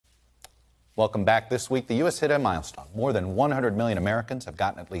Welcome back. This week, the U.S. hit a milestone. More than 100 million Americans have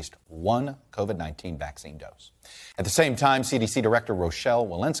gotten at least one COVID-19 vaccine dose. At the same time, CDC Director Rochelle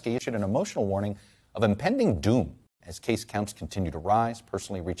Walensky issued an emotional warning of impending doom as case counts continue to rise,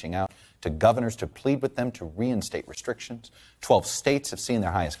 personally reaching out to governors to plead with them to reinstate restrictions. 12 states have seen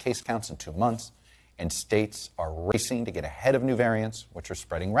their highest case counts in 2 months, and states are racing to get ahead of new variants, which are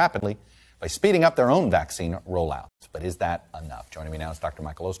spreading rapidly, by speeding up their own vaccine rollouts. But is that enough? Joining me now is Dr.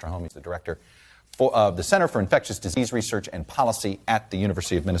 Michael Osterholm. He's the director of the Center for Infectious Disease Research and Policy at the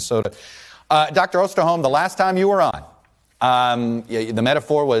University of Minnesota. Dr. Osterholm, the last time you were on, the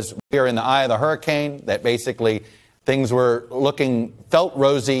metaphor was we are in the eye of the hurricane, that basically things felt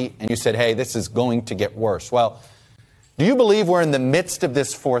rosy, and you said, hey, this is going to get worse. Well, do you believe we're in the midst of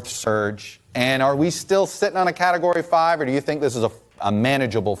this fourth surge, and are we still sitting on a Category 5, or do you think this is a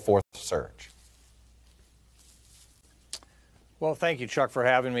manageable fourth surge? Well, thank you, Chuck, for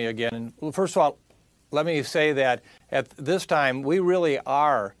having me again. And first of all, let me say that at this time, we really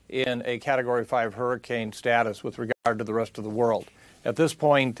are in a Category 5 hurricane status with regard to the rest of the world. At this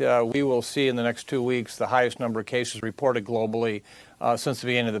point, we will see in the next 2 weeks the highest number of cases reported globally since the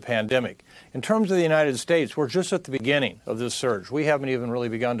beginning of the pandemic. In terms of the United States, we're just at the beginning of this surge. We haven't even really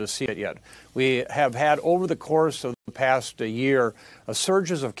begun to see it yet. We have had, over the course of the past year,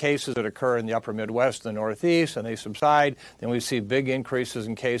 surges of cases that occur in the upper Midwest and the Northeast, and they subside. Then we see big increases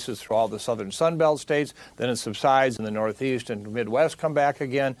in cases through all the southern Sunbelt states. Then it subsides, and the Northeast and Midwest come back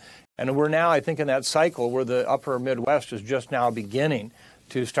again. And we're now, I think, in that cycle where the upper Midwest is just now beginning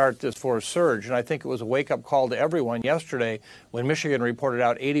to start this fourth surge. And I think it was a wake-up call to everyone yesterday when Michigan reported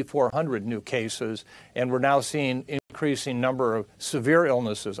out 8,400 new cases, and we're now seeing increasing number of severe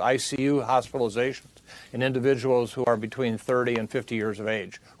illnesses, ICU hospitalizations, in individuals who are between 30 and 50 years of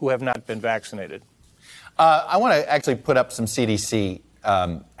age who have not been vaccinated. I want to actually put up some CDC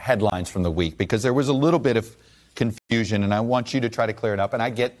headlines from the week, because there was a little bit of confusion, and I want you to try to clear it up. And I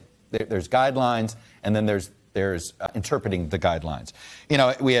get there's guidelines, and then there's interpreting the guidelines. You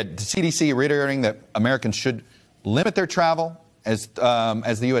know, we had the CDC reiterating that Americans should limit their travel as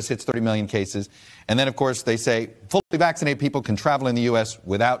the U.S. hits 30 million cases. And then, of course, they say fully vaccinated people can travel in the U.S.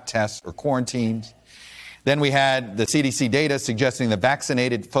 without tests or quarantines. Then we had the CDC data suggesting that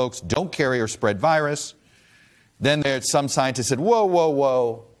vaccinated folks don't carry or spread virus. Then there's some scientists said, whoa, whoa,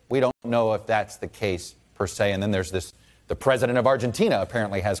 whoa, we don't know if that's the case per se. And then there's the president of Argentina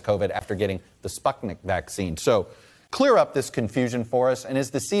apparently has COVID after getting the Sputnik vaccine. So clear up this confusion for us. And is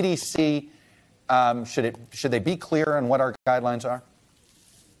the CDC, should they be clear on what our guidelines are?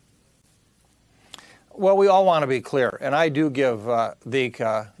 Well, we all want to be clear. And I do give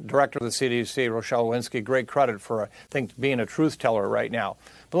the director of the CDC, Rochelle Walensky, great credit for, I think, being a truth teller right now.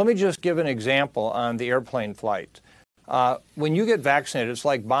 But let me just give an example on the airplane flight. When you get vaccinated, it's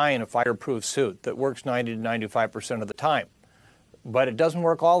like buying a fireproof suit that works 90 to 95% of the time, but it doesn't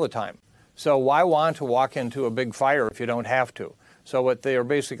work all the time. So why want to walk into a big fire if you don't have to? So what they are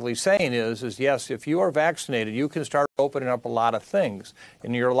basically saying is yes, if you are vaccinated, you can start opening up a lot of things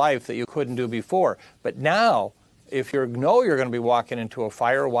in your life that you couldn't do before. But now, if you know you're going to be walking into a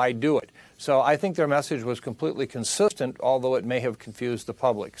fire, why do it? So I think their message was completely consistent, although it may have confused the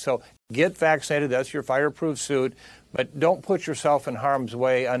public. So get vaccinated, that's your fireproof suit, but don't put yourself in harm's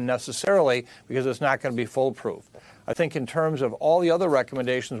way unnecessarily, because it's not going to be foolproof. I think in terms of all the other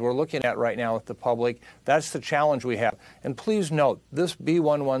recommendations we're looking at right now with the public, that's the challenge we have. And please note, this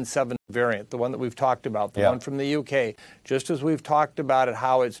B117 variant, the one that we've talked about, the one from the UK, just as we've talked about it,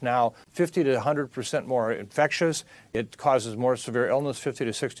 how it's now 50 to 100% more infectious, it causes more severe illness 50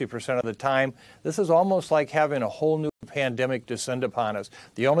 to 60% of the time. This is almost like having a whole new pandemic descend upon us.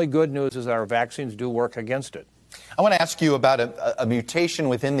 The only good news is our vaccines do work against it. I want to ask you about a mutation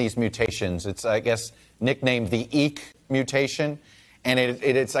within these mutations. It's, I guess, nicknamed the EEC mutation, and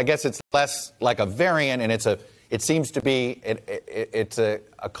it's I guess it's less like a variant, and it seems to be it's a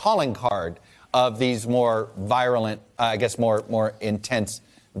calling card of these more virulent, I guess more intense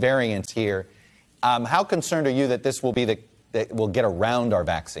variants here. How concerned are you that this will be that will get around our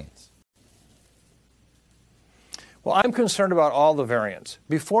vaccines? Well, I'm concerned about all the variants.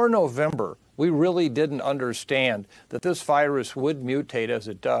 Before November, we really didn't understand that this virus would mutate as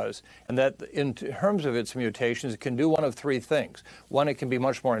it does, and that in terms of its mutations, it can do one of three things. One, it can be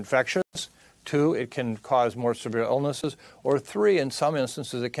much more infectious. Two, it can cause more severe illnesses. Or three, in some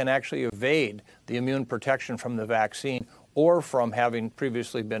instances, it can actually evade the immune protection from the vaccine or from having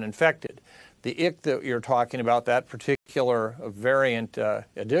previously been infected. The IC that you're talking about, that particular variant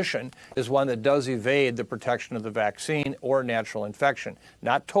addition, is one that does evade the protection of the vaccine or natural infection.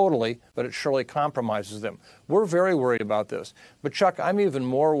 Not totally, but it surely compromises them. We're very worried about this. But Chuck, I'm even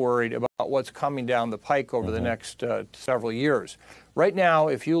more worried about what's coming down the pike over the next several years. Right now,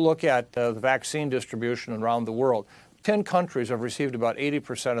 if you look at the vaccine distribution around the world, 10 countries have received about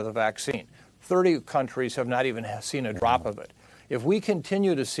 80% of the vaccine. 30 countries have not even seen a drop of it. If we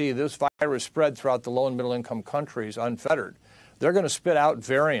continue to see this virus spread throughout the low and middle income countries unfettered, they're going to spit out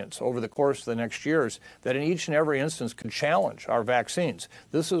variants over the course of the next years that in each and every instance could challenge our vaccines.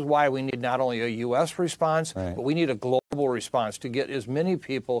 This is why we need not only a U.S. response, but we need a global response to get as many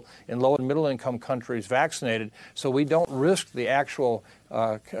people in low and middle income countries vaccinated so we don't risk the actual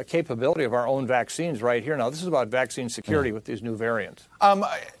capability of our own vaccines right here. Now, this is about vaccine security with these new variants.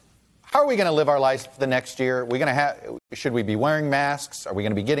 How are we going to live our lives the next year? Should we be wearing masks? Are we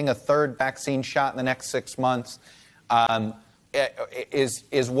going to be getting a third vaccine shot in the next 6 months?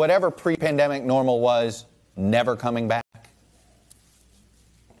 Is whatever pre-pandemic normal was never coming back?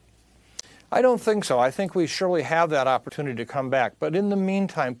 I don't think so. I think we surely have that opportunity to come back. But in the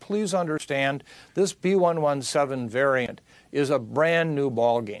meantime, please understand this B117 variant is a brand new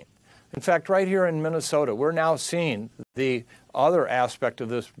ballgame. In fact, right here in Minnesota, we're now seeing the other aspect of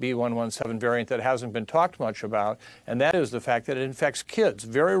this B117 variant that hasn't been talked much about, and that is the fact that it infects kids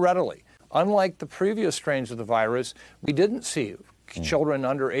very readily. Unlike the previous strains of the virus, we didn't see children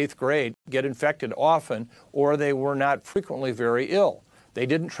under 8th grade get infected often, or they were not frequently very ill. They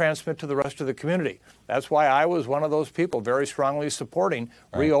didn't transmit to the rest of the community. That's why I was one of those people very strongly supporting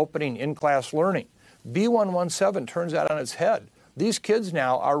reopening in-class learning. B117 turns that on its head. These kids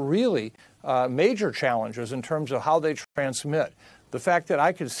now are really major challenges in terms of how they transmit. The fact that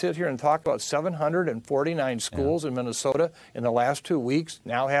I could sit here and talk about 749 schools in Minnesota in the last 2 weeks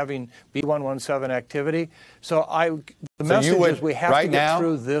now having B117 activity. So the message is we have to get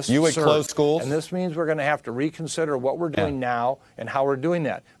through this surge. You would close schools? And this means we're going to have to reconsider what we're doing now and how we're doing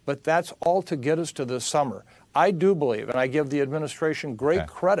that. But that's all to get us to this summer. I do believe, and I give the administration great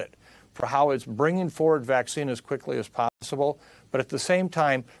credit for how it's bringing forward vaccine as quickly as possible. But at the same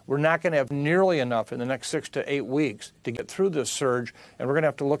time, we're not going to have nearly enough in the next 6 to 8 weeks to get through this surge, and we're going to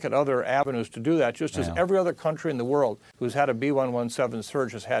have to look at other avenues to do that, just as every other country in the world who's had a B117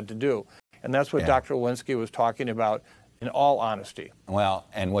 surge has had to do. And that's what Dr. Walensky was talking about, in all honesty. Well,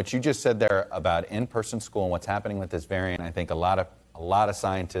 and what you just said there about in-person school and what's happening with this variant, I think a lot of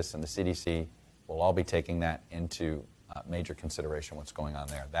scientists and the CDC will all be taking that into major consideration, what's going on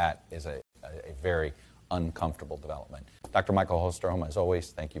there. That is a very uncomfortable development. Dr. Michael Osterholm, as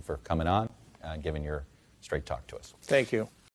always, thank you for coming on, giving your straight talk to us. Thank you.